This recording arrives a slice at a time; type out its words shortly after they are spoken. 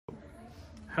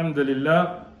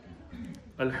Alhamdulillah.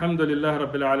 Alhamdulillah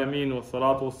Rabbil Alameen. Wa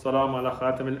salatu wa salam ala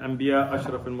khatam al-anbiya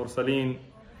ashraf al-mursaleen.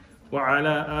 Wa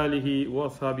ala alihi wa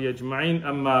ashabi ajma'in.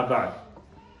 Amma ba'd.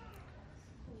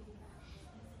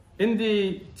 In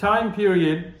the time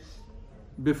period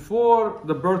before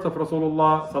the birth of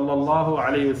Rasulullah sallallahu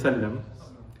alayhi wasallam,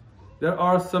 there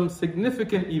are some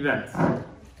significant events.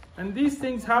 And these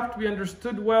things have to be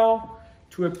understood well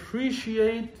to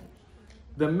appreciate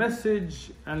the message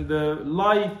and the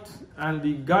light and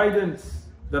the guidance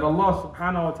that Allah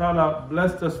subhanahu wa ta'ala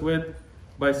blessed us with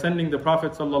by sending the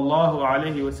Prophet sallallahu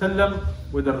alaihi wasallam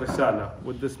with a risala,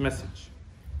 with this message.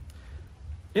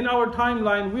 In our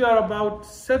timeline, we are about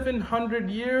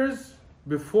 700 years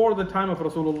before the time of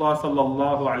Rasulullah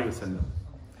sallallahu alaihi wasallam.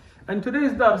 And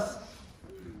today's dars,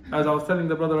 as I was telling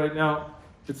the brother right now,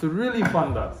 it's a really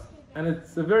fun dars. And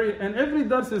every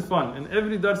dars is fun and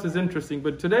every dars is interesting,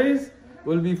 but today's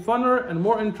will be funner and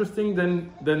more interesting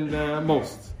than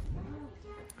most.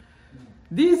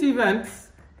 These events,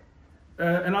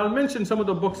 and I'll mention some of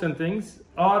the books and things,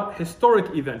 are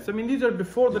historic events. I mean, these are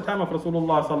before the time of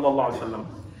Rasulullah sallallahu alaihi wasallam.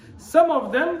 Some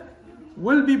of them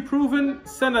will be proven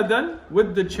sanadan,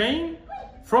 with the chain,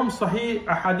 from Sahih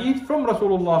Ahadith from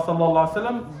Rasulullah sallallahu alaihi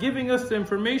wasallam, giving us the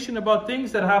information about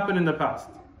things that happened in the past.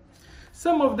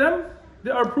 Some of them, they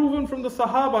are proven from the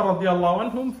Sahaba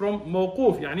radiallahu anhum, from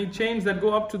mawquf, yani chains that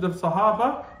go up to the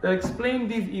Sahaba that explain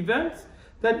these events,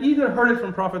 that either heard it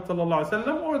from Prophet sallallahu alaihi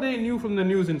wasallam or they knew from the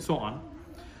news and so on.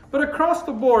 But across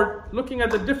the board, looking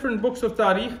at the different books of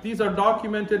Tariq, these are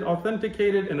documented,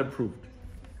 authenticated and approved.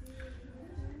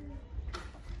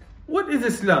 What is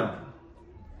Islam?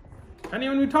 And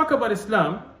when we talk about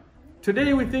Islam,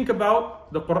 today we think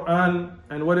about the Quran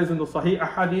and what is in the Sahih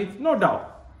Ahadith, no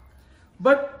doubt.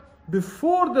 But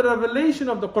before the revelation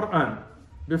of the Quran,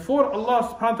 before Allah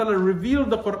subhanahu wa ta'ala revealed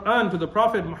the Quran to the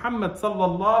Prophet Muhammad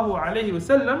sallallahu alayhi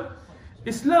wasallam,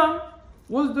 Islam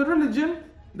was the religion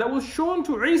that was shown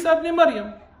to Isa ibn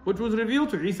Maryam, which was revealed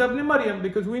to Isa ibn Maryam,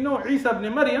 because we know Isa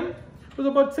ibn Maryam was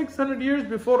about 600 years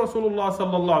before Rasulullah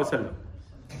sallallahu alayhi wasallam.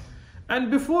 And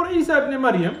before Isa ibn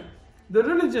Maryam, the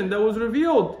religion that was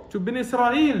revealed to Bin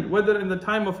Israel, whether in the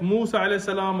time of Musa alayhi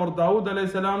salam or Dawood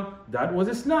alayhi salam, that was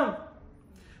Islam.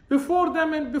 Before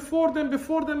them,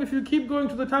 if you keep going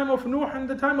to the time of Nuh and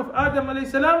the time of Adam alayhi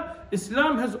salam,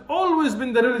 Islam has always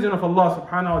been the religion of Allah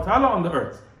subhanahu wa ta'ala on the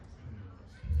earth.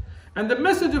 And the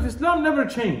message of Islam never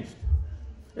changed.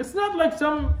 It's not like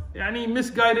some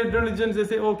misguided religions. They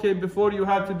say, okay, before you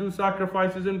had to do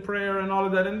sacrifices and prayer and all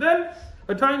of that, and then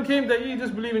a time came that you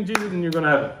just believe in Jesus and you're going to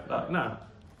heaven. No.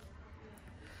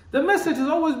 The message has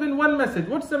always been one message.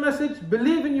 What's the message?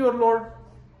 Believe in your Lord.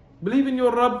 Believe in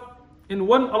your Rabb. In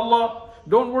one Allah.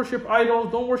 Don't worship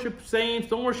idols. Don't worship saints.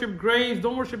 Don't worship graves.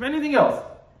 Don't worship anything else.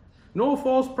 No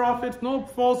false prophets. No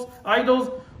false idols.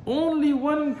 Only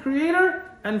one creator,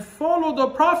 and follow the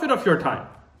prophet of your time.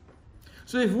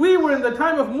 So if we were in the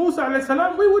time of Musa alayhi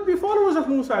salam, we would be followers of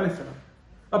Musa alayhi salam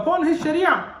upon his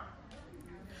sharia.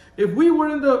 If we were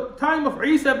in the time of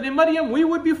Isa ibn Maryam, we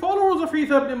would be followers of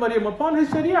Isa ibn Maryam upon his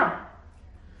sharia.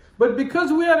 But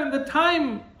because we are in the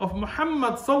time of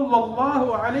Muhammad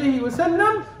sallallahu alayhi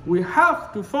wasallam, we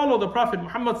have to follow the Prophet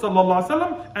Muhammad sallallahu alayhi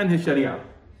wasallam and his sharia.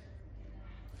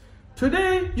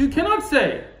 Today, you cannot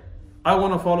say, I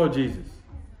want to follow Jesus.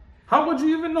 How would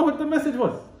you even know what the message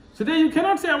was? Today, you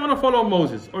cannot say, I want to follow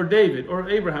Moses or David or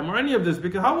Abraham or any of this,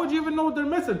 because how would you even know what their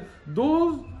message?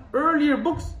 Those earlier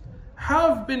books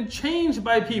have been changed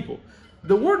by people.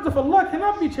 The words of Allah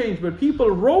cannot be changed, but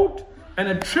people wrote and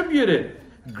attributed.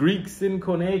 Greeks in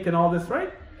Konek and all this,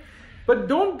 right? But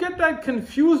don't get that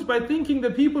confused by thinking the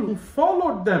people who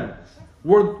followed them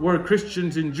were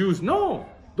Christians and Jews. No,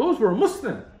 those were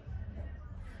Muslims.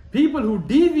 People who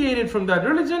deviated from that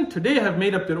religion today have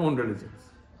made up their own religions.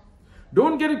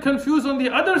 Don't get it confused on the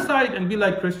other side and be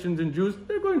like Christians and Jews.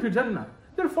 They're going to Jannah.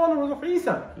 They're followers of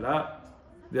Isa. La.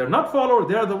 They are not followers.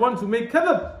 They are the ones who make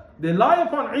kadhab. They lie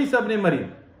upon Isa ibn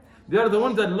Maryam. They are the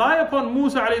ones that lie upon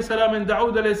Musa alayhi salam and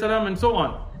Dawood alayhi salam and so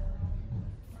on.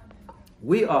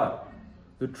 We are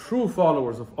the true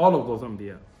followers of all of those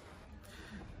Anbiya.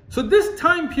 So this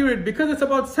time period, because it's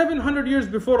about 700 years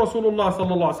before Rasulullah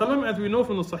sallallahu alaihi wasallam, as we know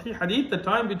from the Sahih Hadith, the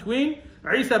time between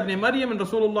Isa ibn Maryam and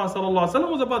Rasulullah sallallahu alaihi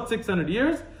wasallam was about 600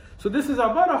 years. So this is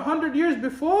about 100 years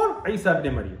before Isa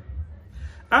ibn Maryam.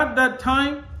 At that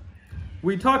time,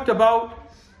 we talked about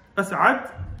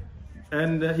As'ad,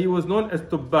 and he was known as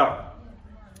Tubba'.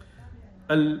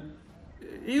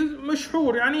 He was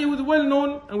mashhur, he was well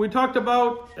known, and we talked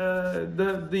about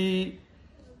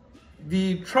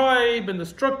the tribe and the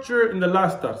structure in the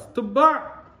last dars.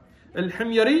 Tubba'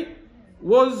 al-Himyari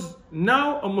was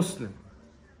now a Muslim.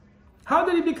 How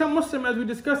did he become Muslim? As we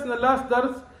discussed in the last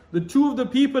dars, the two of the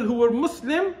people who were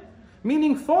Muslim,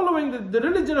 meaning following the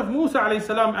religion of Musa alayhi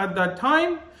salam at that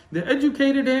time, they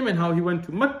educated him and how he went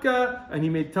to Mecca and he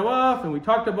made tawaf, and we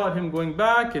talked about him going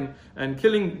back and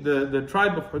killing the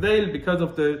tribe of Hudayl because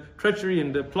of the treachery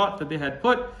and the plot that they had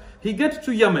put. He gets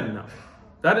to Yemen now.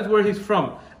 That is where he's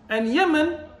from. And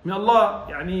Yemen, may Allah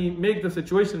make the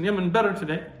situation in Yemen better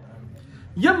today.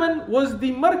 Yemen was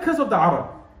the markaz of the Arab.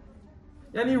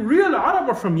 Real Arab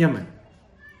are from Yemen.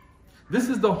 This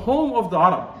is the home of the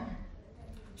Arab.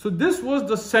 So this was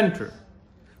the center.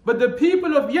 But the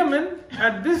people of Yemen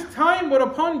at this time were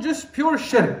upon just pure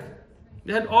shirk.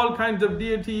 They had all kinds of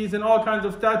deities and all kinds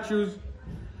of statues.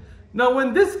 Now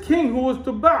when this king who was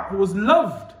Tuba', who was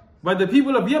loved by the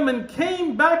people of Yemen,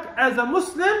 came back as a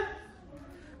Muslim,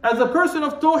 as a person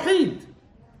of Tawheed,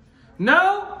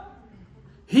 now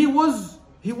he was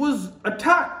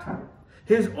attacked.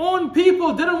 His own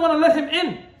people didn't want to let him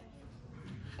in.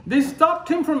 They stopped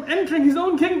him from entering his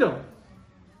own kingdom.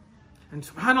 And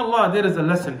subhanAllah, there is a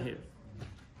lesson here.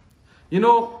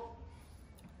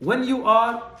 When you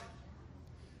are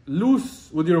loose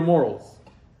with your morals,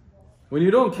 when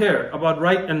you don't care about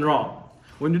right and wrong,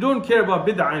 when you don't care about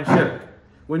bid'ah and shirk,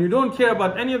 when you don't care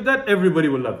about any of that, everybody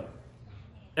will love you.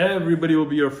 Everybody will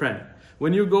be your friend.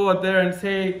 When you go out there and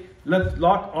say, let's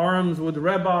lock arms with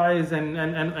rabbis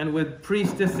and with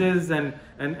priestesses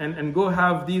and go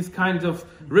have these kinds of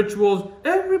rituals,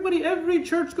 every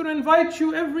church is going to invite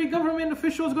you, every government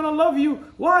official is going to love you.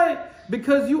 Why?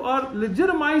 Because you are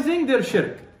legitimizing their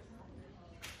shirk.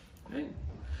 Okay?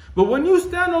 But when you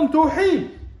stand on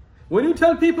Tawheed, when you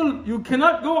tell people you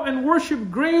cannot go and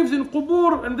worship graves in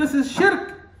qubur and this is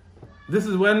shirk, this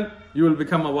is when you will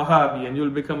become a Wahhabi and you will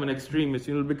become an extremist,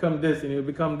 you will become this and you will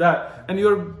become that, and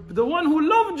you're the one who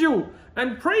loved you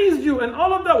and praised you, and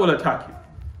all of that will attack you.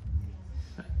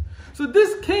 So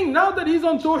this king, now that he's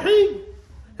on Tawheed,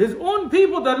 his own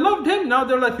people that loved him, now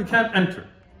they're like, you can't enter.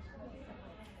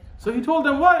 So he told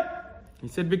them why? He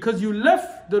said, because you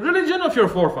left the religion of your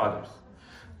forefathers.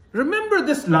 Remember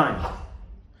this line.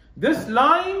 This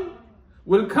line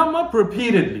will come up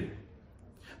repeatedly.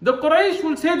 The Quraysh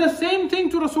will say the same thing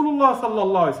to Rasulullah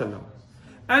sallallahu alaihi wasallam.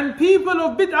 And people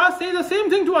of bid'ah say the same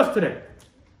thing to us today.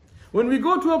 When we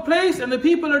go to a place and the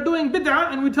people are doing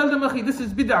bid'ah and we tell them, akhi, this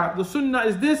is bid'ah, the sunnah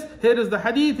is this, here is the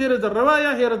hadith, here is the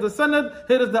rawaya, here is the sanad,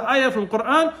 here is the ayah from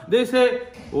Quran. They say,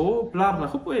 oh,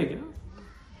 blarna khupoyega.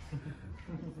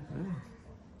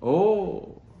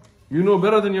 Oh, you know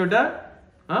better than your dad?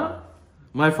 Huh?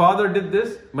 My father did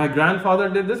this, my grandfather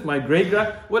did this, my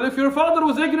great-grand... Well, if your father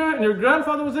was ignorant and your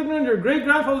grandfather was ignorant, your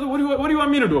great-grandfather was... What do you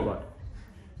want me to do about it?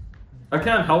 I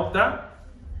can't help that.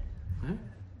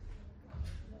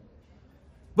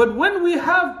 But when we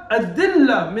have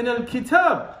adilla min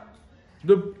al-kitab,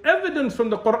 the evidence from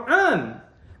the Quran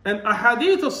and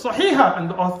ahadith al-sahiha and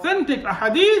the authentic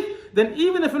ahadith, then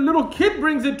even if a little kid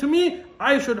brings it to me,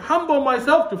 I should humble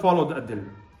myself to follow the adilla.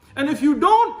 And if you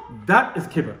don't, that is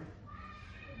kibr.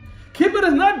 Kibr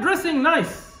is not dressing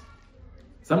nice.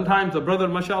 Sometimes a brother,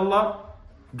 mashallah,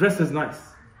 dresses nice.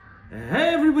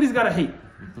 Everybody's got to hate.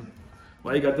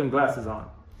 Why you got them glasses on?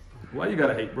 Why you got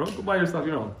to hate, bro? Go buy yourself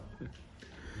your own.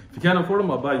 If you can't afford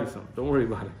them, I'll buy you some. Don't worry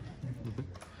about it.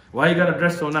 Why you got to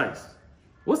dress so nice?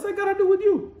 What's that got to do with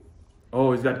you?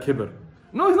 Oh, he's got kibr.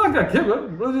 No, he's not got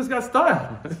kibr. Bro, just got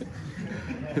style.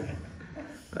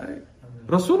 Right?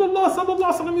 Rasulullah sallallahu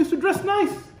alaihi wasallam used to dress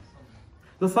nice.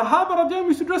 The Sahaba radiallahu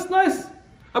used to dress nice.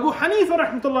 Abu Hanifa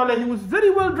rahmatullah alayhi, he was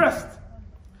very well dressed.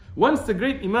 Once the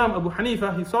great Imam Abu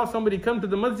Hanifa, he saw somebody come to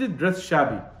the masjid dressed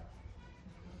shabby.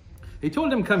 He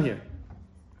told him, come here.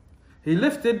 He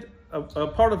lifted a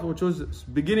part of which was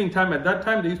beginning time. At that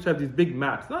time they used to have these big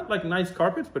mats. Not like nice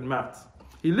carpets, but mats.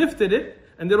 He lifted it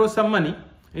and there was some money.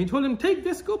 And he told him, take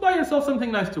this, go buy yourself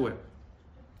something nice to wear.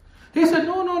 He said,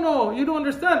 no, you don't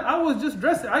understand. I was just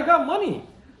dressed, I got money.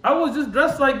 I was just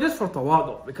dressed like this for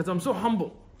tawadu, because I'm so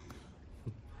humble.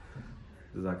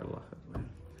 Jazakallah.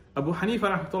 Abu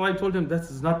Hanifa rahmatullahi told him, this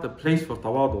is not the place for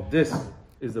tawadu. This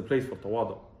is the place for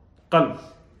tawadu. Qalb,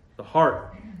 the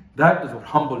heart. That is what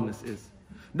humbleness is.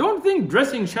 Don't think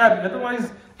dressing shabby,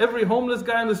 otherwise every homeless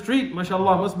guy on the street,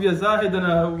 mashallah, must be a zahid and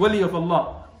a wali of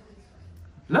Allah.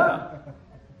 La.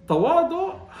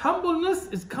 Tawadu,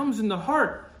 humbleness, comes in the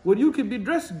heart. Where you can be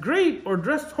dressed great or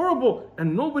dressed horrible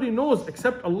and nobody knows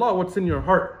except Allah what's in your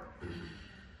heart.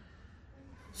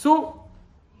 So,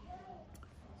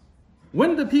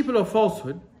 when the people of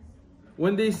falsehood,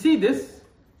 when they see this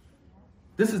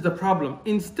is the problem.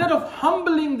 Instead of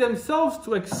humbling themselves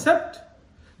to accept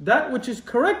that which is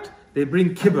correct, they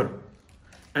bring kibr.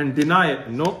 and deny it.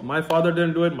 No, my father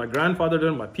didn't do it, my grandfather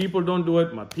didn't, my people don't do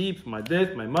it, my peeps, my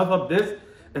this, my madhab this.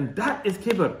 And that is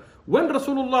kibr. When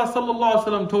Rasulullah sallallahu alaihi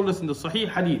wasallam told us in the Sahih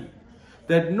Hadith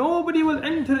that nobody will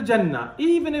enter Jannah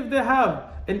even if they have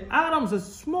an atom's, a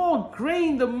small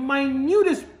grain, the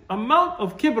minutest amount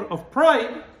of kibr, of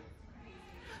pride,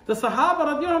 the Sahaba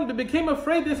radiallahu anhum, they became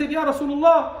afraid. They said, Ya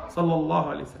Rasulullah sallallahu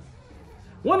alaihi wasallam,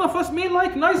 one of us may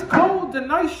like nice clothes and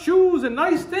nice shoes and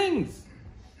nice things.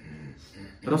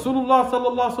 Rasulullah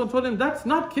sallallahu alaihi wasallam told him, that's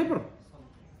not kibr.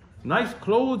 Nice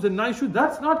clothes and nice shoes,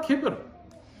 that's not kibr.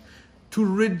 To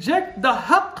reject the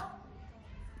haqq,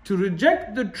 to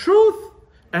reject the truth,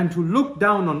 and to look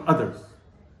down on others,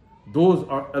 those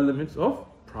are elements of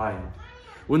pride.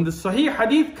 When the Sahih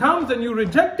Hadith comes and you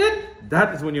reject it,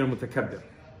 that is when you're mutakabbir.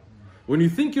 When you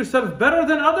think yourself better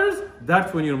than others,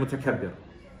 that's when you're mutakabbir.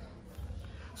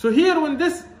 So here, when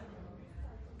this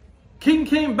king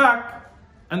came back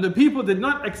and the people did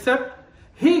not accept,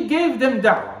 he gave them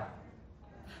da'wah.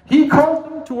 He called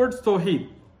them towards Tawheed.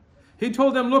 He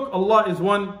told them, look, Allah is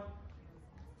one.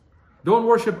 Don't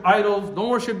worship idols. Don't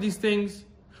worship these things.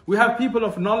 We have people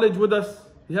of knowledge with us.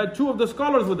 We had 2 of the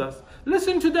scholars with us.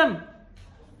 Listen to them.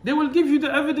 They will give you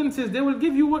the evidences. They will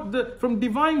give you from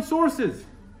divine sources.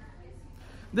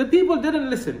 The people didn't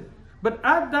listen. But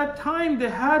at that time, they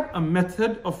had a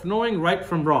method of knowing right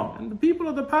from wrong. And the people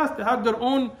of the past, they had their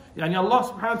own, Allah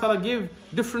subhanahu wa ta'ala gave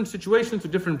different situations to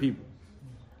different people.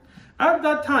 At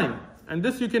that time, and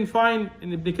this you can find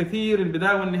in Ibn Kathir, in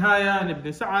Bidayah wa Nihaya, and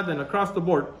Ibn Sa'ad, and across the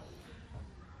board.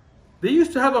 They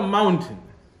used to have a mountain,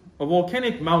 a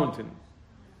volcanic mountain.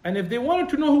 And if they wanted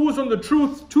to know who was on the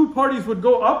truth, 2 parties would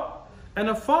go up, and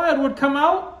a fire would come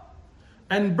out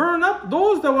and burn up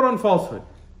those that were on falsehood.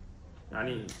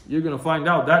 You're going to find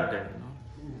out that day.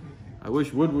 I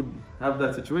wish Wood would have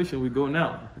that situation. We go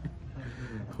now.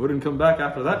 Wouldn't come back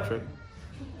after that trip.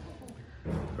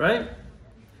 Right?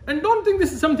 And don't think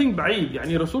this is something ba'id.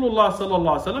 Rasulullah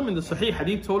sallallahu alaihi wasallam in the Sahih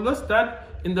Hadith told us that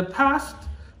in the past,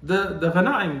 the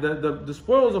ghanaim, the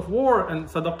spoils of war and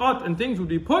sadaqat and things would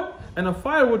be put, and a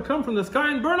fire would come from the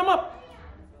sky and burn them up.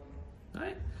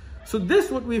 Right? So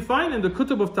this, what we find in the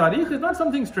Kutub of Tariq, is not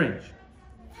something strange.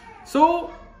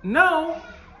 So now,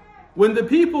 when the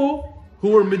people who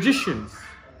were magicians,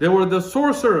 they were the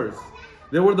sorcerers,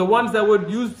 they were the ones that would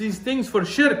use these things for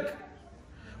shirk,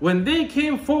 when they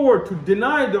came forward to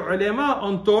deny the ulama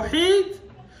on Tawheed,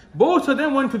 both of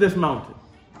them went to this mountain.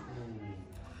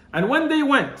 And when they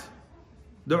went,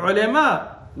 the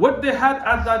ulama, what they had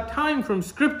at that time from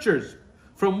scriptures,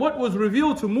 from what was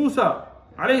revealed to Musa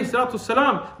alayhi salatu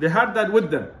salam, they had that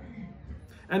with them.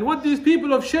 And what these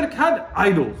people of shirk had,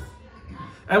 idols.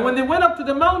 And when they went up to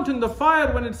the mountain, the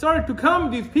fire, when it started to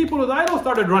come, these people with idols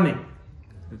started running.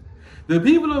 The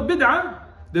people of bid'ah,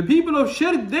 the people of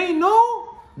shirk, they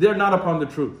know they're not upon the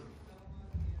truth.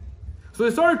 So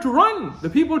they started to run. The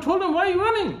people told them, why are you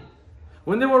running?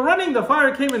 When they were running, the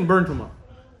fire came and burnt them up.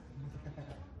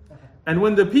 And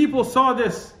when the people saw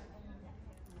this,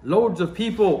 loads of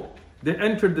people, they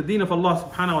entered the deen of Allah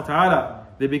subhanahu wa ta'ala.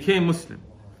 They became Muslim,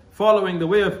 following the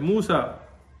way of Musa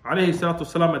alayhi salatu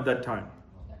salam at that time.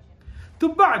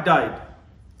 Tubba' died.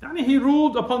 He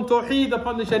ruled upon Tawheed,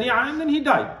 upon the Sharia, and then he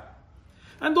died.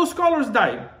 And those scholars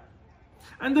died.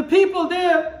 And the people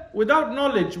there, without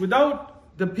knowledge,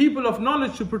 without the people of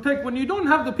knowledge to protect, when you don't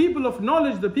have the people of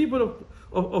knowledge, the people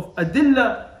of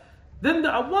adillah, then the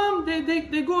awam,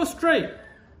 they go astray.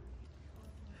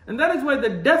 And that is why the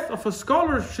death of a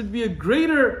scholar should be a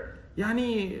greater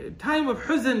time of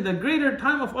huzn, the greater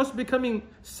time of us becoming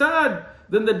sad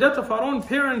than the death of our own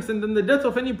parents and than the death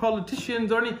of any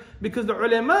politicians or any, because the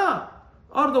ulama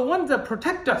are the ones that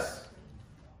protect us.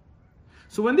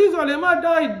 So when these ulama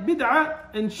died,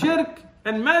 bid'ah and shirk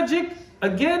and magic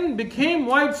again became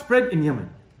widespread in Yemen.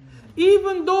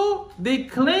 Even though they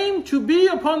claim to be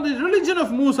upon the religion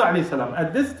of Musa alayhi salam.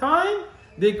 At this time,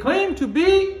 they claim to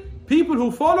be people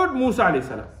who followed Musa alayhi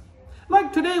salam.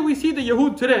 Like today, we see the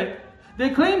Yahud today. They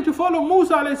claim to follow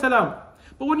Musa alayhi salam.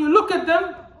 But when you look at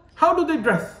them, how do they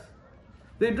dress?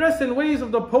 They dress in ways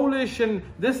of the Polish, and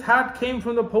this hat came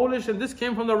from the Polish, and this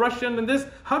came from the Russian, and this.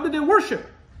 How do they worship?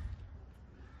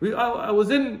 I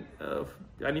was in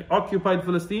occupied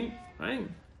Palestine, right?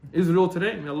 Israel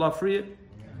today, may Allah free it.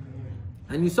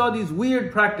 And you saw these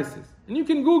weird practices. And you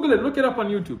can Google it, look it up on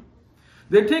YouTube.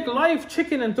 They take live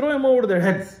chicken and throw them over their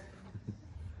heads.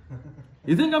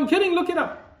 You think I'm kidding? Look it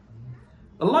up.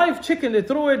 A live chicken, they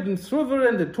throw it and swivel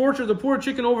and they torture the poor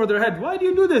chicken over their head. Why do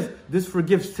you do this? This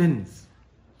forgives sins.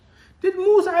 Did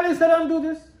Musa alayhi salam do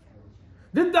this?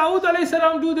 Did Dawood alayhi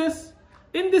salam do this?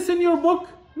 In your book?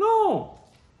 No.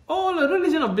 All a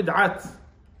religion of bid'at.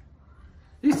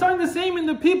 He's starting the same in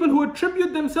the people who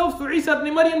attribute themselves to Isa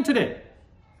ibn Maryam today.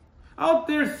 Out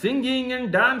there singing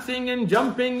and dancing and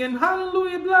jumping and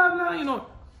hallelujah, blah, blah,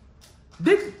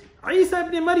 Did Isa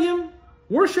ibn Maryam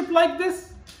worship like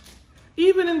this?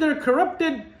 Even in their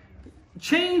corrupted,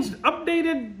 changed,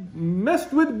 updated,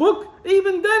 messed with book,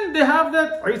 even then they have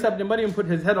that Isa ibn Maryam put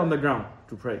his head on the ground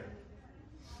to pray.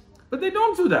 But they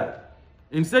don't do that.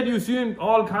 Instead you see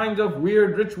all kinds of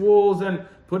weird rituals and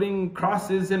putting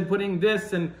crosses and putting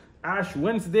this and Ash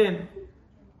Wednesday.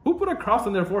 Who put a cross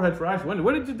on their forehead for Ash Wednesday?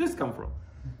 Where did this come from?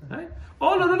 Right?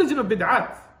 All a religion of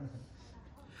bid'at.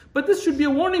 But this should be a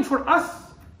warning for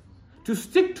us to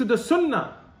stick to the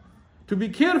sunnah, to be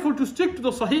careful to stick to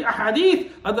the sahih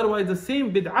ahadith, otherwise the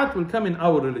same bid'at will come in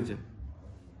our religion,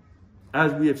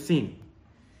 as we have seen.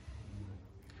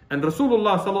 And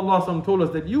Rasulullah sallallahu alaihi wasallam told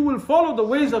us that you will follow the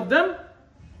ways of them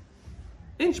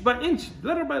inch by inch,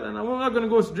 letter by letter. And I'm not going to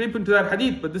go deep into that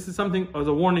hadith, but this is something as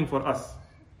a warning for us.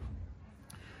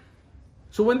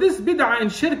 So when this bid'ah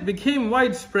and shirk became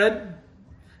widespread,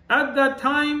 at that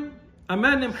time, a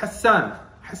man named Hassan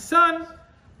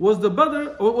was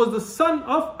the son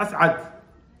of As'ad.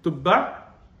 Tubba,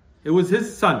 it was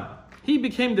his son. He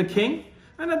became the king,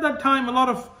 and at that time a lot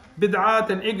of bid'at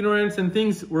and ignorance and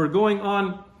things were going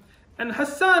on. And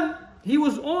Hassan, he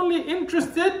was only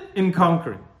interested in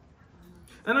conquering.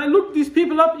 And I looked these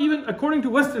people up even according to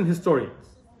Western historians.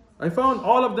 I found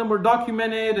all of them were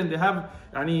documented and they have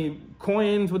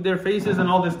coins with their faces and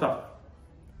all this stuff.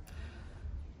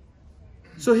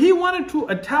 So he wanted to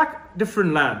attack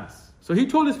different lands. So he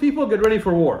told his people, get ready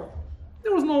for war.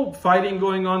 There was no fighting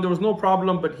going on, there was no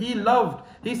problem, but he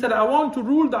said, I want to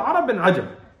rule the Arab and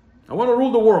Ajam. I want to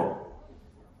rule the world.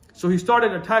 So he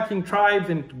started attacking tribes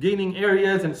and gaining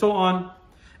areas and so on.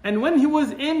 And when he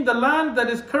was in the land that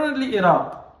is currently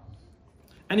Iraq,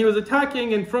 and he was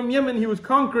attacking, and from Yemen he was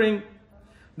conquering,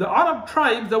 the Arab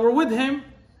tribes that were with him,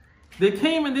 they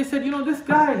came and they said, this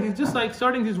guy, he's just like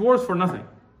starting these wars for nothing.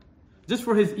 Just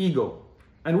for his ego.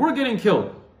 And we're getting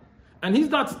killed. And he's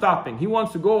not stopping. He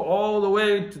wants to go all the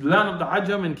way to the land of the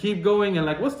Ajam and keep going. And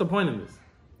what's the point in this?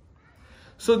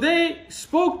 So they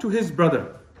spoke to his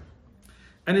brother.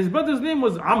 And his brother's name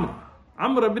was Amr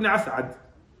ibn As'ad.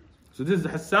 So this is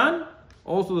Hassan,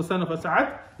 also the son of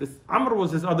As'ad. This Amr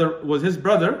was his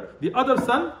brother, the other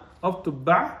son of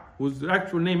Tubba, whose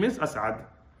actual name is As'ad.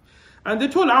 And they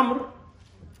told Amr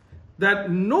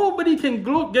that nobody can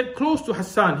get close to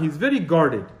Hassan. He's very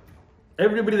guarded.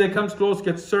 Everybody that comes close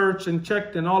gets searched and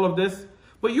checked and all of this.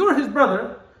 But you're his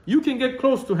brother. You can get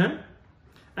close to him.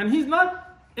 And he's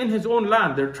not in his own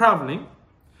land. They're traveling.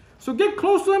 So get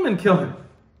close to him and kill him.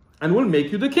 And we'll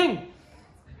make you the king.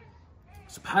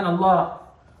 SubhanAllah.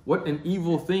 What an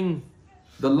evil thing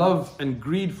the love and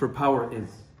greed for power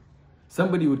is.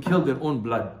 Somebody would kill their own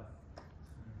blood.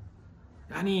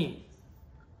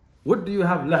 What do you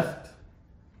have left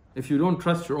if you don't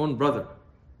trust your own brother?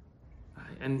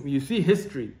 And you see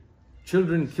history,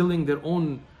 children killing their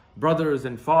own brothers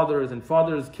and fathers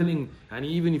killing, and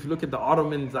even if you look at the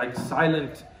Ottomans, like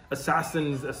silent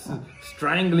assassins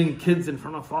strangling kids in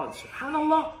front of fathers.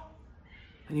 SubhanAllah.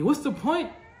 What's the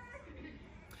point?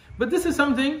 But this is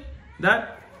something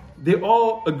that they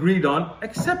all agreed on,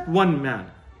 except one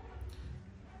man.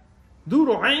 Dhu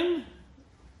Ru'ayn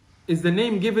is the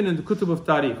name given in the Kutub of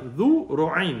Tariq. Dhu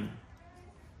Ru'ayn.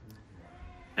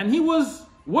 And he was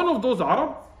one of those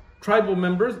Arab tribal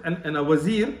members and a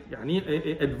wazir,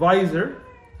 advisor.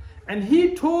 And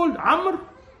he told Amr,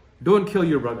 don't kill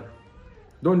your brother.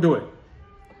 Don't do it.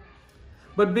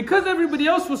 But because everybody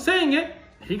else was saying it,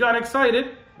 he got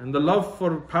excited. And the love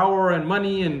for power and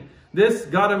money and this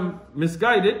got him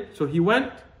misguided. So he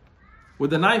went with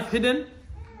the knife hidden.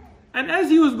 And as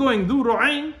he was going, Dhu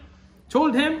Ru'ayn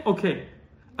told him, okay,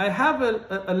 I have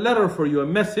a letter for you, a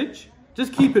message.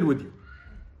 Just keep it with you.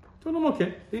 Told him,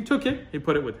 okay. He took it, he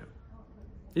put it with him.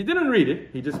 He didn't read it,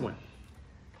 he just went.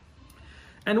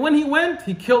 And when he went,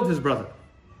 he killed his brother.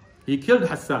 He killed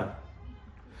Hassan.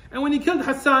 And when he killed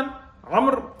Hassan,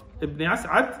 Amr ibn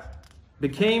As'ad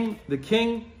became the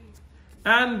king,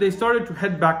 and they started to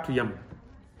head back to Yemen.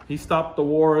 He stopped the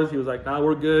wars, he was like, now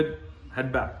we're good,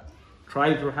 head back.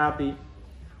 Tribes were happy,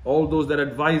 all those that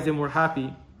advised him were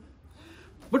happy.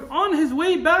 But on his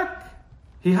way back,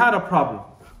 he had a problem.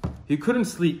 He couldn't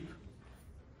sleep.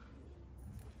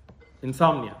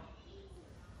 Insomnia.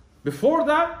 Before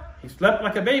that, he slept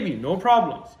like a baby, no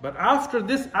problems. But after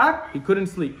this act, he couldn't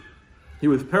sleep. He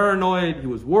was paranoid, he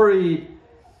was worried.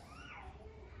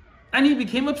 And he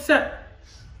became upset.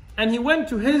 And he went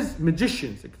to his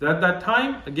magicians. At that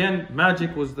time, again,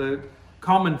 magic was the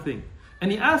common thing.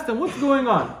 And he asked them, what's going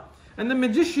on? And the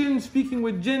magician, speaking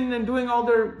with jinn and doing all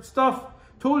their stuff,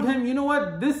 told him, you know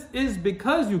what, this is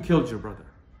because you killed your brother.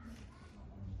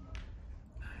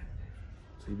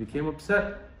 So he became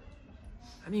upset.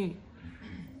 And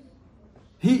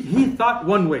he thought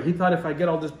one way. He thought, if I get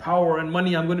all this power and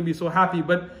money, I'm going to be so happy.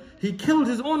 But he killed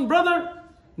his own brother.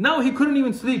 Now he couldn't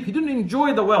even sleep. He didn't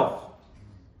enjoy the wealth.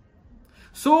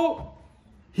 So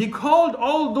he called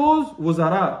all those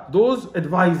wuzara, those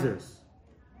advisors,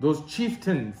 those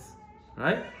chieftains,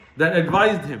 right, that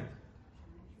advised him.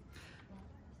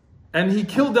 And he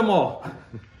killed them all.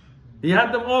 He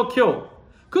had them all killed.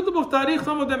 Kutub of Tariq,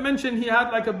 some of them mention he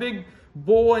had like a big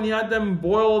bow and he had them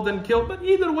boiled and killed. But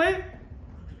either way,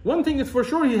 one thing is for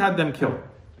sure, he had them killed.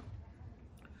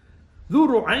 Dhu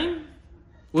Ru'ayn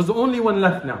was the only one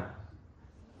left now.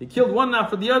 He killed one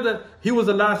after the other. He was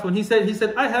the last one. He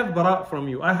said, I have bara from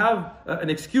you. I have an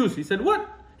excuse. He said, what?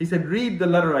 He said, read the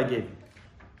letter I gave you.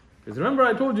 Because remember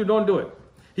I told you don't do it.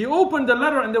 He opened the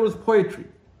letter and there was poetry.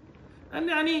 And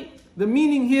the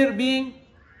meaning here being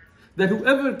that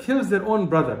whoever kills their own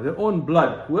brother, their own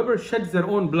blood, whoever sheds their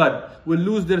own blood will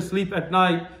lose their sleep at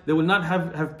night. They will not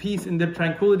have peace in their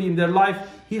tranquility in their life.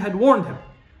 He had warned him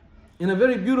in a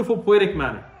very beautiful poetic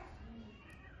manner.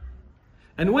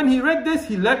 And when he read this,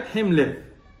 he let him live.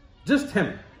 Just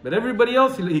him. But everybody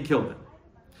else, he killed them.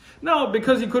 Now,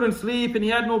 because he couldn't sleep and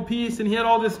he had no peace and he had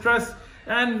all this stress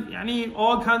and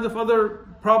all kinds of other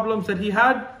problems that he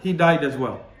had, he died as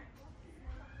well.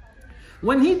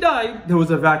 When he died, there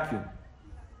was a vacuum.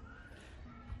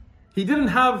 He didn't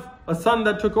have a son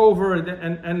that took over,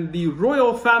 and the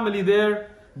royal family there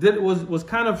was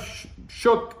kind of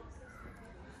shook.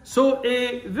 So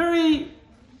a very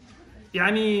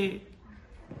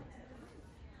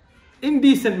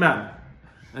indecent man,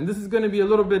 and this is going to be a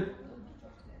little bit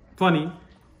funny,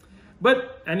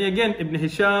 but again, Ibn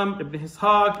Hisham, Ibn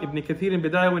Ishaq, Ibn Kathir in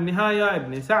Bidayah wa Nihaya,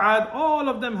 Ibn Sa'ad, all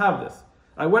of them have this.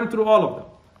 I went through all of them.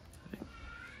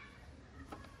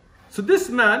 So this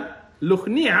man,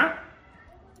 Lukhni'a,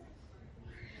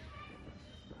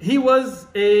 he was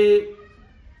a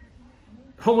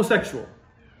homosexual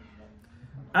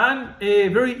and a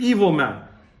very evil man.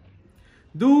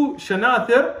 Dhu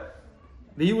Shanathir,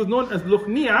 he was known as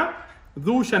Lukhni'a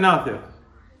Dhu Shanathir.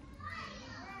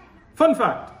 Fun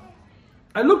fact,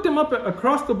 I looked him up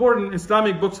across the board in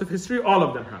Islamic books of history, all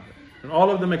of them have it. And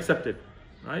all of them accept it,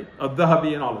 right?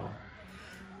 Al-Dhahabi and all of them.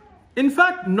 In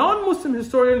fact, non-Muslim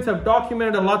historians have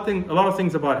documented a lot of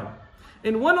things about him.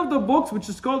 In one of the books, which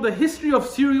is called The History of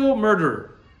Serial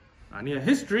Murder, a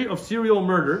history of serial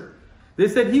murder, they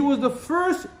said he was the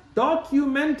first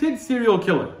documented serial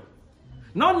killer.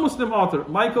 Non-Muslim author,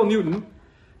 Michael Newton,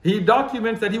 he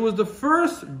documents that he was the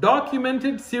first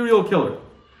documented serial killer.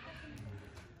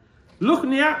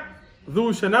 Lukhni'a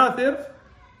Dhu Shanathir,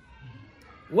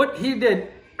 what he did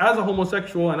as a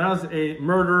homosexual and as a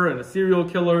murderer and a serial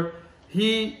killer,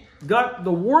 he got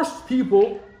the worst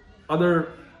people,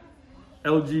 other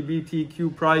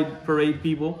LGBTQ pride parade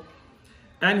people,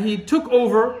 and he took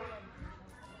over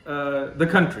the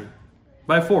country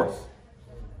by force.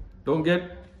 Don't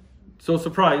get so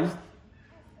surprised.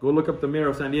 Go look up the mayor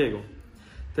of San Diego.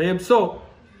 So,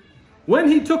 when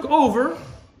he took over,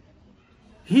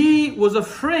 he was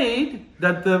afraid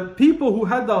that the people who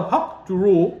had the haqq to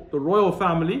rule, the royal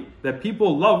family that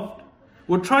people loved,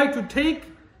 would try to take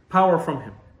power from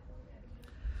him.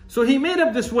 So he made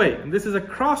up this way, and this is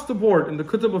across the board in the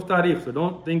Kutub of Tariq, so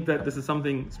don't think that this is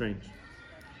something strange.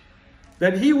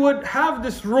 That he would have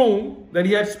this room that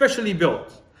he had specially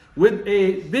built with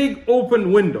a big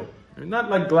open window. Not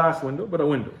like glass window, but a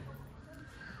window.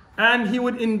 And he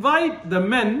would invite the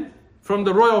men from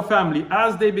the royal family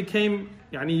as they became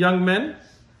young men,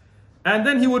 and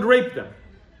then he would rape them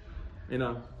in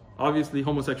a obviously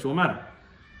homosexual manner.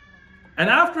 And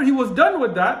after he was done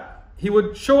with that, he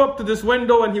would show up to this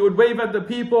window and he would wave at the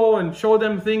people and show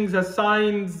them things as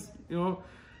signs,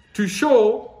 to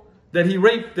show that he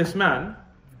raped this man.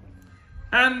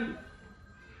 And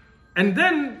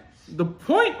then the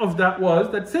point of that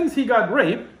was that since he got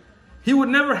raped, he would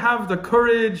never have the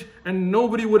courage and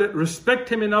nobody would respect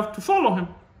him enough to follow him.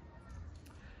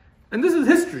 And this is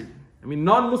history.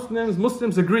 Non-Muslims,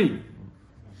 Muslims agree.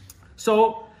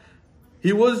 So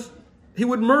he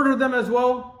would murder them as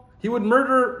well. He would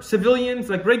murder civilians,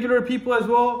 like regular people as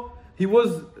well. He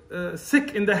was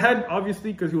sick in the head,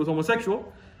 obviously, because he was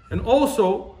homosexual. And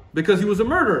also because he was a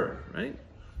murderer, right?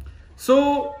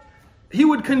 So he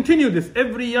would continue this.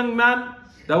 Every young man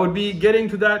that would be getting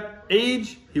to that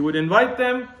age, he would invite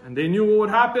them, and they knew what would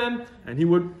happen, and he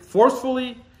would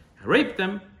forcefully rape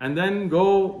them, and then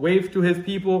go wave to his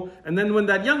people. And then when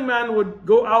that young man would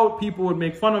go out, people would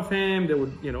make fun of him. They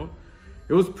would,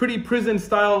 It was pretty prison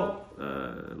style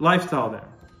lifestyle there.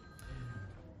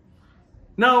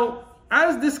 Now,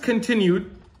 as this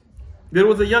continued, there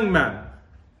was a young man.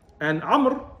 And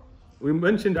Amr, we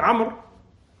mentioned Amr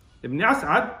ibn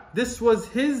As'ad, this was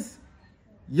his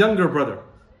younger brother,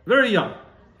 very young.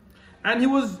 And he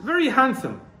was very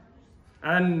handsome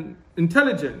and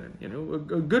intelligent, a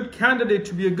good candidate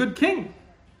to be a good king.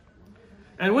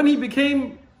 And when he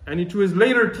became, and into his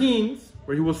later teens,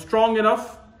 where he was strong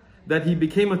enough that he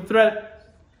became a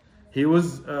threat,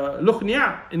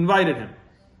 Lughniya invited him.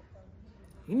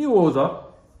 He knew what was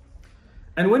up.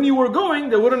 And when you were going,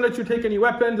 they wouldn't let you take any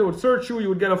weapons, they would search you, you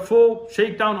would get a full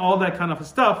shakedown, all that kind of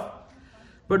stuff.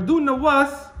 But Dhu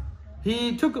Nawas,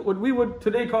 he took what we would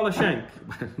today call a shank.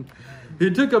 He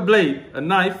took a blade, a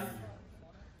knife,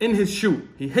 in his shoe.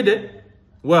 He hid it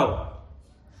well.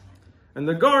 And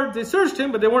the guards, they searched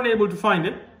him, but they weren't able to find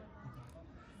it.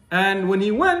 And when he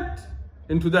went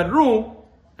into that room,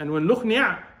 and when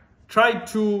Lughniya tried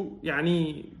to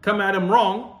come at him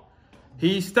wrong,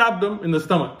 he stabbed him in the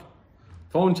stomach.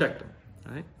 Phone checked him.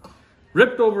 Right?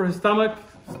 Ripped over his stomach,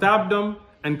 stabbed him,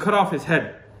 and cut off his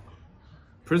head.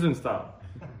 Prison style.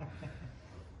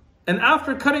 And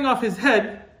after cutting off his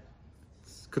head,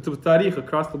 Kutub Tariq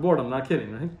across the board, I'm not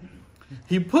kidding, right?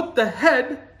 He put the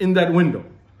head in that window.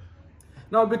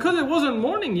 Now, because it wasn't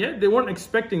morning yet, they weren't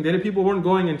expecting that. People weren't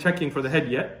going and checking for the head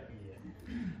yet.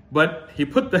 But he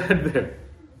put the head there.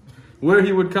 Where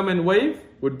he would come and wave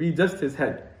would be just his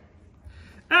head.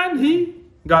 And he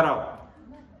got out.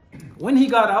 When he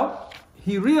got out,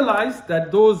 he realized that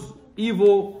those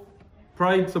evil,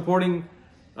 pride-supporting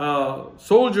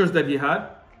soldiers that he had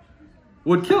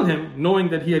would kill him, knowing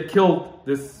that he had killed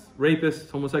this rapist,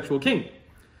 homosexual king.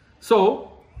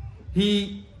 So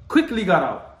he quickly got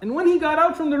out. And when he got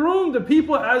out from the room, the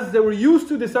people, as they were used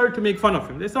to, they started to make fun of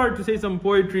him. They started to say some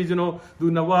poetries, Dhu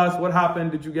Nawas, what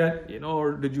happened? Did you get,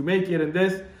 or did you make it, and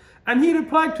this? And he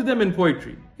replied to them in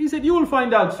poetry. He said, you will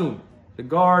find out soon. The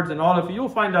guards and all of you, you'll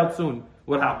find out soon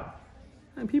what happened.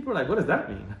 And people were like, what does that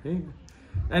mean?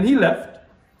 And he left,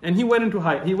 and he went into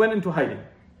hiding.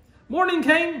 Morning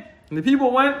came, and the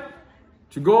people went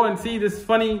to go and see this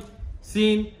funny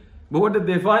scene. But what did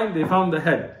they find? They found the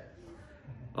head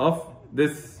of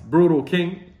this brutal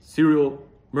king, serial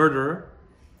murderer.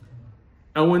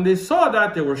 And when they saw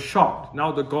that, they were shocked.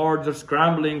 Now the guards are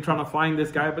scrambling, trying to find this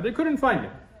guy, but they couldn't find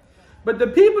him. But the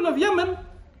people of Yemen,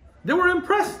 they were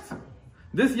impressed.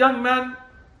 This young man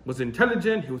was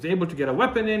intelligent. He was able to get a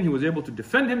weapon in. He was able to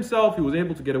defend himself. He was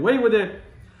able to get away with it.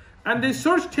 And they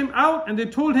searched him out and they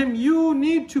told him, you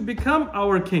need to become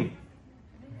our king.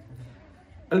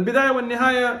 Al-Bidayah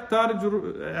wal-Nihaya,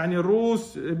 Tarij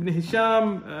Rus, Ibn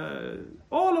Hisham,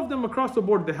 all of them across the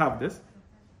board, they have this.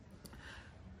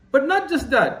 But not just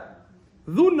that.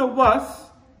 Dhu Nawas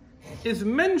is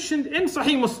mentioned in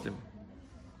Sahih Muslim.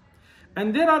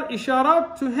 And there are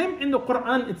isharat to him in the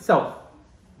Quran itself.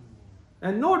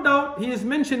 And no doubt he is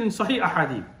mentioned in Sahih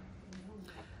Ahadith.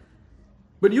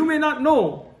 But you may not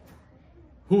know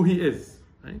who he is.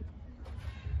 Right?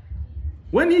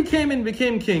 When he came and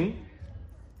became king,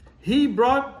 he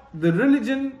brought the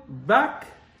religion back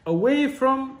away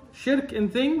from shirk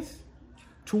and things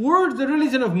towards the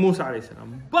religion of Musa alayhi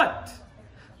salam. But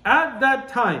at that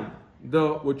time,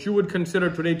 what you would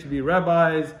consider today to be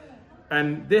rabbis,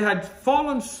 and they had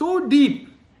fallen so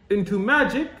deep into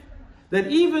magic that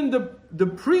even the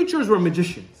preachers were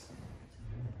magicians.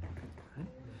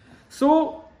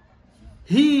 So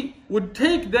he would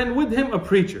take then with him a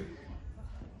preacher.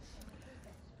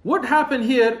 What happened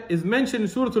here is mentioned in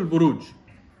Surah Al-Buruj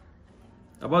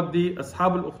about the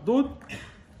Ashab al-Ukhdud,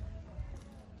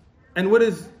 and what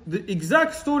is the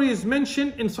exact story is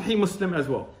mentioned in Sahih Muslim as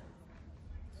well,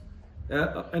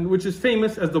 and which is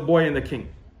famous as the boy and the king.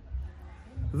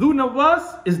 Dhu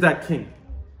Nawas is that king.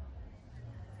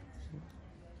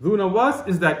 Dhu Nawas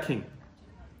is that king.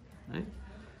 Right?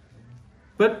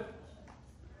 But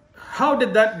how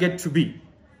did that get to be?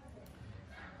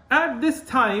 At this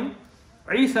time,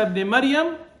 Isa ibn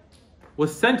Maryam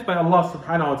was sent by Allah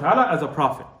subhanahu wa ta'ala as a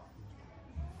prophet.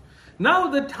 Now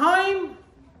the time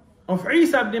of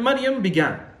Isa ibn Maryam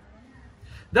began.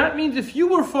 That means if you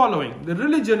were following the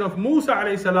religion of Musa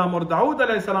alayhi salam or Dawood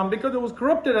alayhi salam, because it was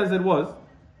corrupted as it was,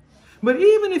 but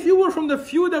even if you were from the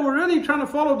few that were really trying to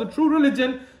follow the true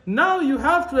religion, now you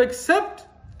have to accept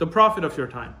the prophet of your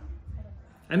time.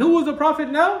 And who was the prophet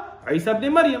now? Isa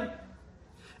ibn Maryam.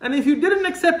 And if you didn't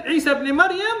accept Isa ibn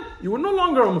Maryam, you were no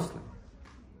longer a Muslim.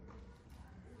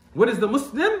 What is the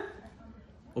Muslim?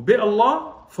 Obey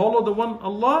Allah, follow the one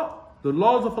Allah, the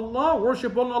laws of Allah,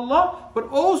 worship one Allah, but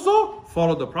also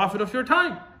follow the prophet of your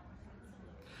time.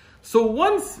 So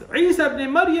once Isa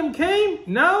ibn Maryam came,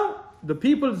 now the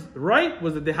people's right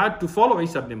was that they had to follow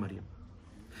Isa ibn Maryam.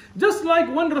 Just like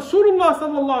when Rasulullah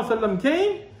sallallahu alaihi wasallam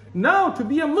came, now to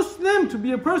be a Muslim, to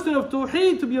be a person of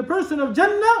Tawheed, to be a person of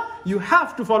Jannah, you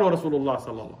have to follow Rasulullah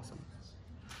sallallahu alaihi wasallam.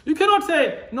 You cannot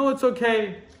say, no, it's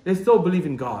okay, they still believe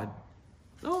in God.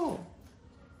 No.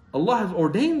 Allah has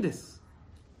ordained this.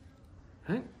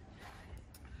 Right?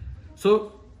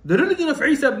 So the religion of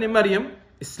Isa ibn Maryam,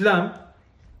 Islam,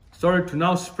 started to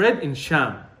now spread in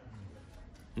Sham,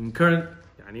 in current,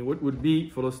 what would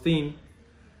be Palestine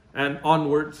and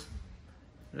onwards.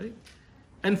 Right?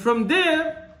 And from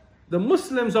there, the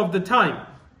Muslims of the time,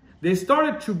 they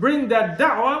started to bring that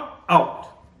da'wah out.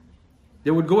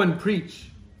 They would go and preach,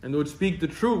 and they would speak the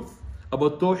truth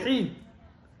about Tawheed.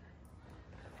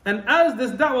 And as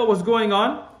this da'wah was going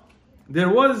on, there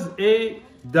was a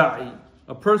da'i,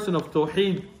 a person of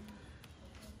Tawheed.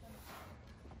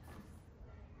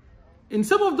 In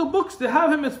some of the books, they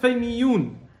have him as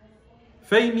Faymiyun.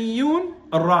 Faymiyun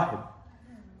al-Rahib.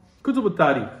 Kutub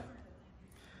al-Tarikh.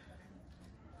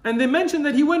 And they mentioned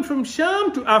that he went from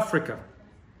Sham to Africa.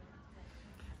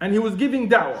 And he was giving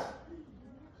da'wah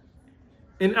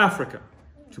in Africa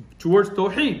towards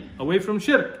Tawheed, away from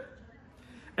Shirk.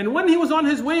 And when he was on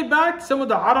his way back, some of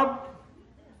the Arab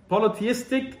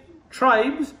polytheistic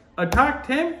tribes attacked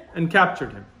him and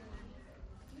captured him.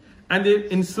 And they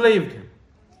enslaved him.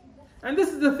 And this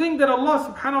is the thing that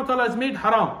Allah subhanahu wa ta'ala has made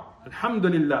haram,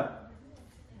 alhamdulillah.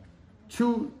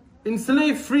 To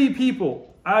enslave free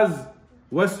people, as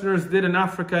Westerners did in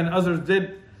Africa and others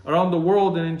did around the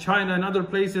world and in China and other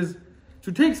places.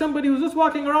 To take somebody who's just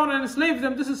walking around and enslave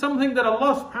them, this is something that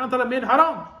Allah subhanahu wa ta'ala made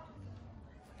haram.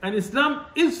 And Islam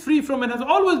is free from and has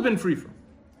always been free from.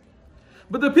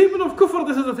 But the people of Kufr,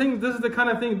 this is the kind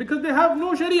of thing, because they have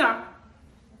no Sharia.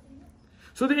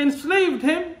 So they enslaved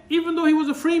him, even though he was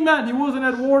a free man, he wasn't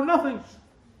at war, nothing.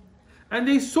 And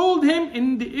they sold him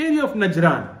in the area of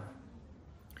Najran.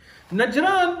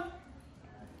 Najran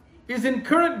is in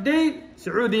current day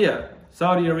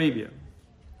Saudi Arabia.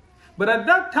 But at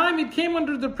that time it came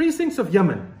under the precincts of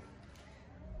Yemen.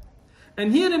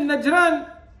 And here in Najran,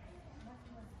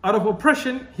 out of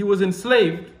oppression, he was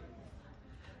enslaved.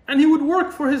 And he would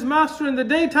work for his master in the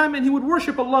daytime, and he would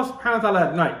worship Allah subhanahu wa ta'ala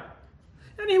at night.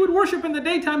 And he would worship in the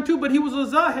daytime too, but he was a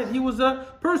zahid. He was a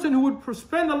person who would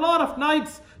spend a lot of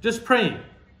nights just praying.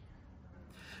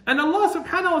 And Allah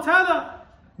subhanahu wa ta'ala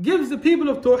gives the people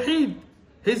of Tawheed,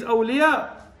 His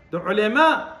awliya, the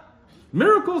ulama,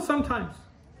 miracles sometimes.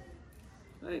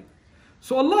 Right?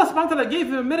 So Allah subhanahu wa ta'ala gave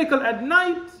him a miracle at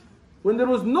night. When there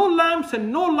was no lamps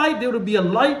and no light, there would be a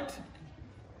light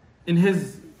in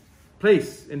his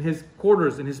place, in his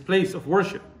quarters, in his place of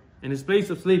worship, in his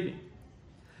place of sleeping.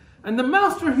 And the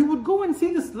master, he would go and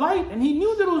see this light, and he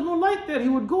knew there was no light there. He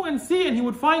would go and see, and he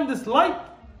would find this light,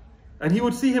 and he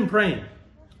would see him praying.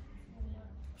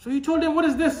 So he told him, what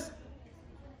is this?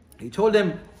 He told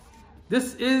him,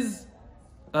 this is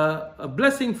a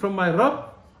blessing from my Rabb,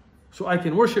 so I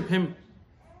can worship him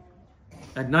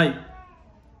at night.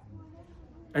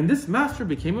 And this master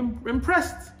became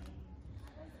impressed.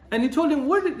 And he told him,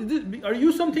 are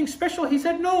you something special? He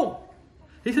said, no.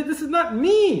 He said, this is not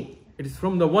me. It is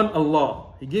from the one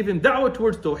Allah. He gave him da'wah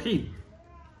towards Tawheed.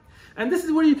 And this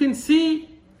is where you can see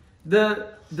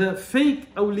the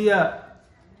fake awliya,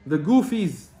 the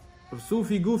goofies, or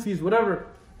Sufi goofies, whatever,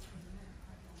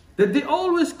 that they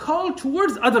always call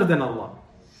towards other than Allah.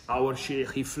 Our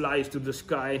sheikh, he flies to the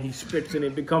sky and he spits and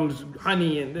it becomes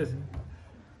honey and this.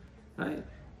 Right?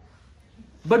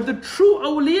 But the true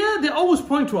awliya, they always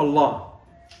point to Allah.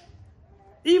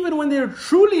 Even when they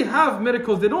truly have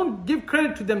miracles, they don't give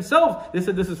credit to themselves. They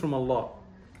say this is from Allah.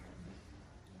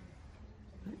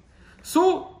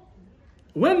 So,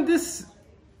 when this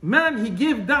man, he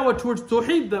gave da'wah towards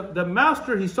Tawheed, the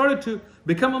master, he started to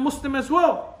become a Muslim as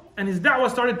well. And his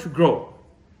da'wah started to grow.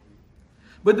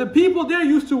 But the people there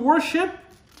used to worship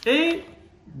a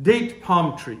date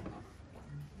palm tree.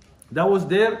 That was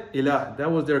their ilah,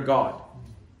 that was their God.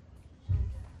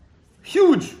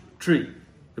 Huge tree.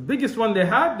 The biggest one they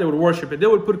had, they would worship it. They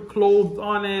would put clothes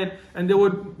on it and they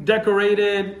would decorate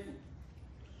it.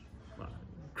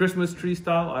 Christmas tree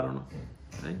style, I don't know.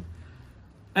 Right?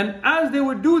 And as they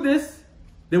would do this,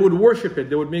 they would worship it.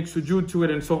 They would make sujood to it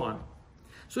and so on.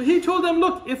 So he told them,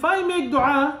 look, if I make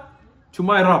dua to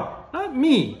my Rabb, not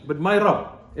me, but my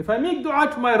Rabb. If I make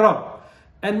dua to my Rabb,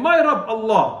 and my Rabb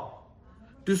Allah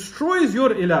destroys your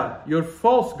ilah, your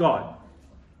false God,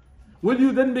 will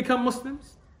you then become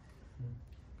Muslims?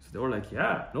 So they were like,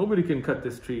 yeah, nobody can cut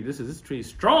this tree. This tree is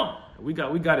strong. We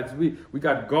got it. We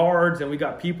got guards and we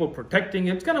got people protecting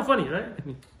it. It's kind of funny, right?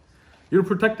 You're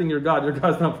protecting your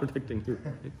God's not protecting you.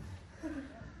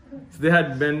 So they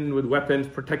had men with weapons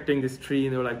protecting this tree,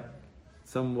 and they were like,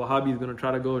 some Wahhabi is going to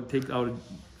try to go take our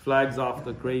flags off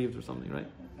the graves or something, right?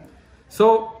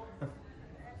 So,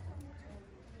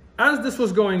 as this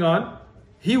was going on,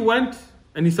 he went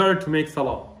and he started to make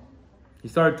salah. He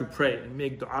started to pray and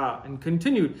make dua and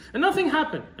continued. And nothing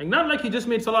happened. And not like he just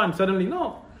made salah and suddenly,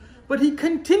 no. But he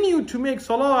continued to make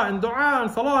salah and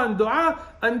dua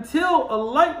until a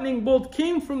lightning bolt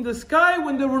came from the sky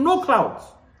when there were no clouds.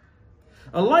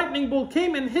 A lightning bolt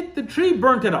came and hit the tree,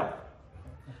 burnt it up.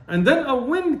 And then a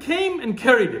wind came and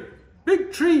carried it.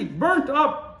 Big tree, burnt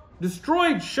up,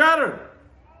 destroyed, shattered.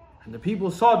 And the people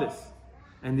saw this.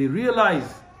 And they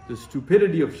realized the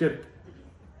stupidity of shirk.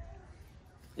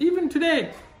 Even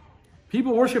today,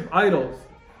 people worship idols.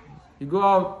 You go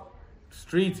out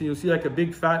streets and you see like a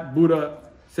big fat Buddha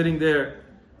sitting there.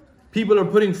 People are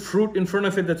putting fruit in front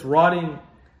of it that's rotting.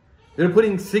 They're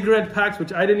putting cigarette packs,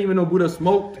 which I didn't even know Buddha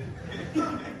smoked.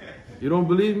 You don't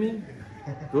believe me?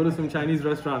 Go to some Chinese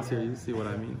restaurants here, you see what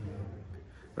I mean.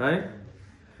 Right?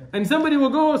 And somebody will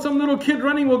go, some little kid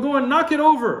running will go and knock it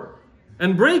over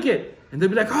and break it. And they'll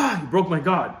be like, oh, you broke my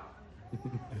God.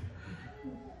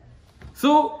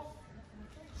 So,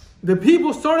 the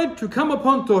people started to come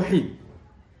upon Tawheed.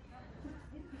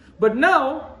 But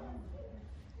now,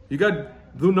 you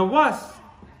got Dhu Nawas,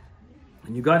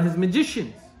 and you got his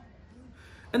magicians.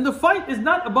 And the fight is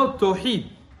not about Tawheed.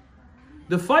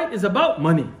 The fight is about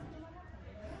money.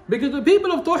 Because the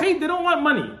people of Tawheed, they don't want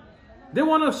money. They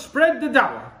want to spread the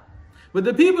da'wah. But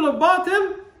the people of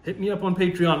Batil, hit me up on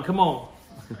Patreon, come on.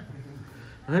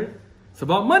 Right? It's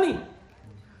about money.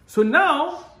 So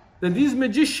now that these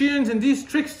magicians and these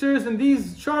tricksters and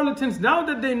these charlatans, now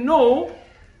that they know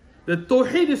that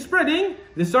Tawheed is spreading,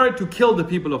 they started to kill the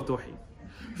people of Tawheed.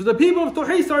 So the people of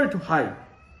Tawheed started to hide.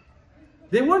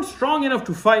 They weren't strong enough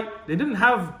to fight. They didn't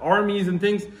have armies and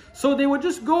things. So they would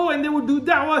just go and they would do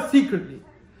da'wah secretly.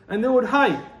 And they would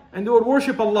hide. And they would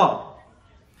worship Allah.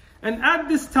 And at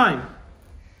this time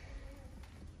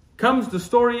comes the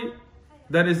story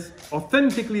that is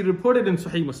authentically reported in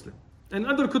Sahih Muslim and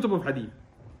other kutub of hadith,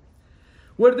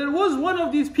 where there was one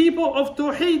of these people of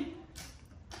Tawheed,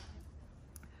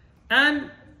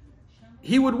 and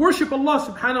he would worship Allah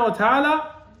subhanahu wa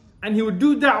ta'ala, and he would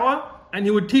do da'wah, and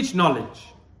he would teach knowledge.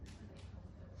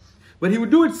 But he would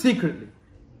do it secretly.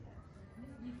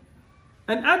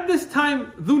 And at this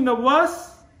time, Dhu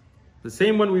Nawas, the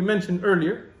same one we mentioned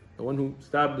earlier, the one who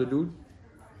stabbed the dude,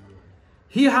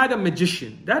 he had a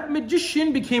magician. That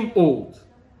magician became old.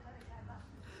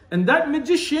 And that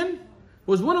magician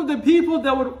was one of the people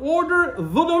that would order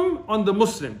dhulm on the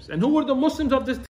Muslims. And who were the Muslims of this time?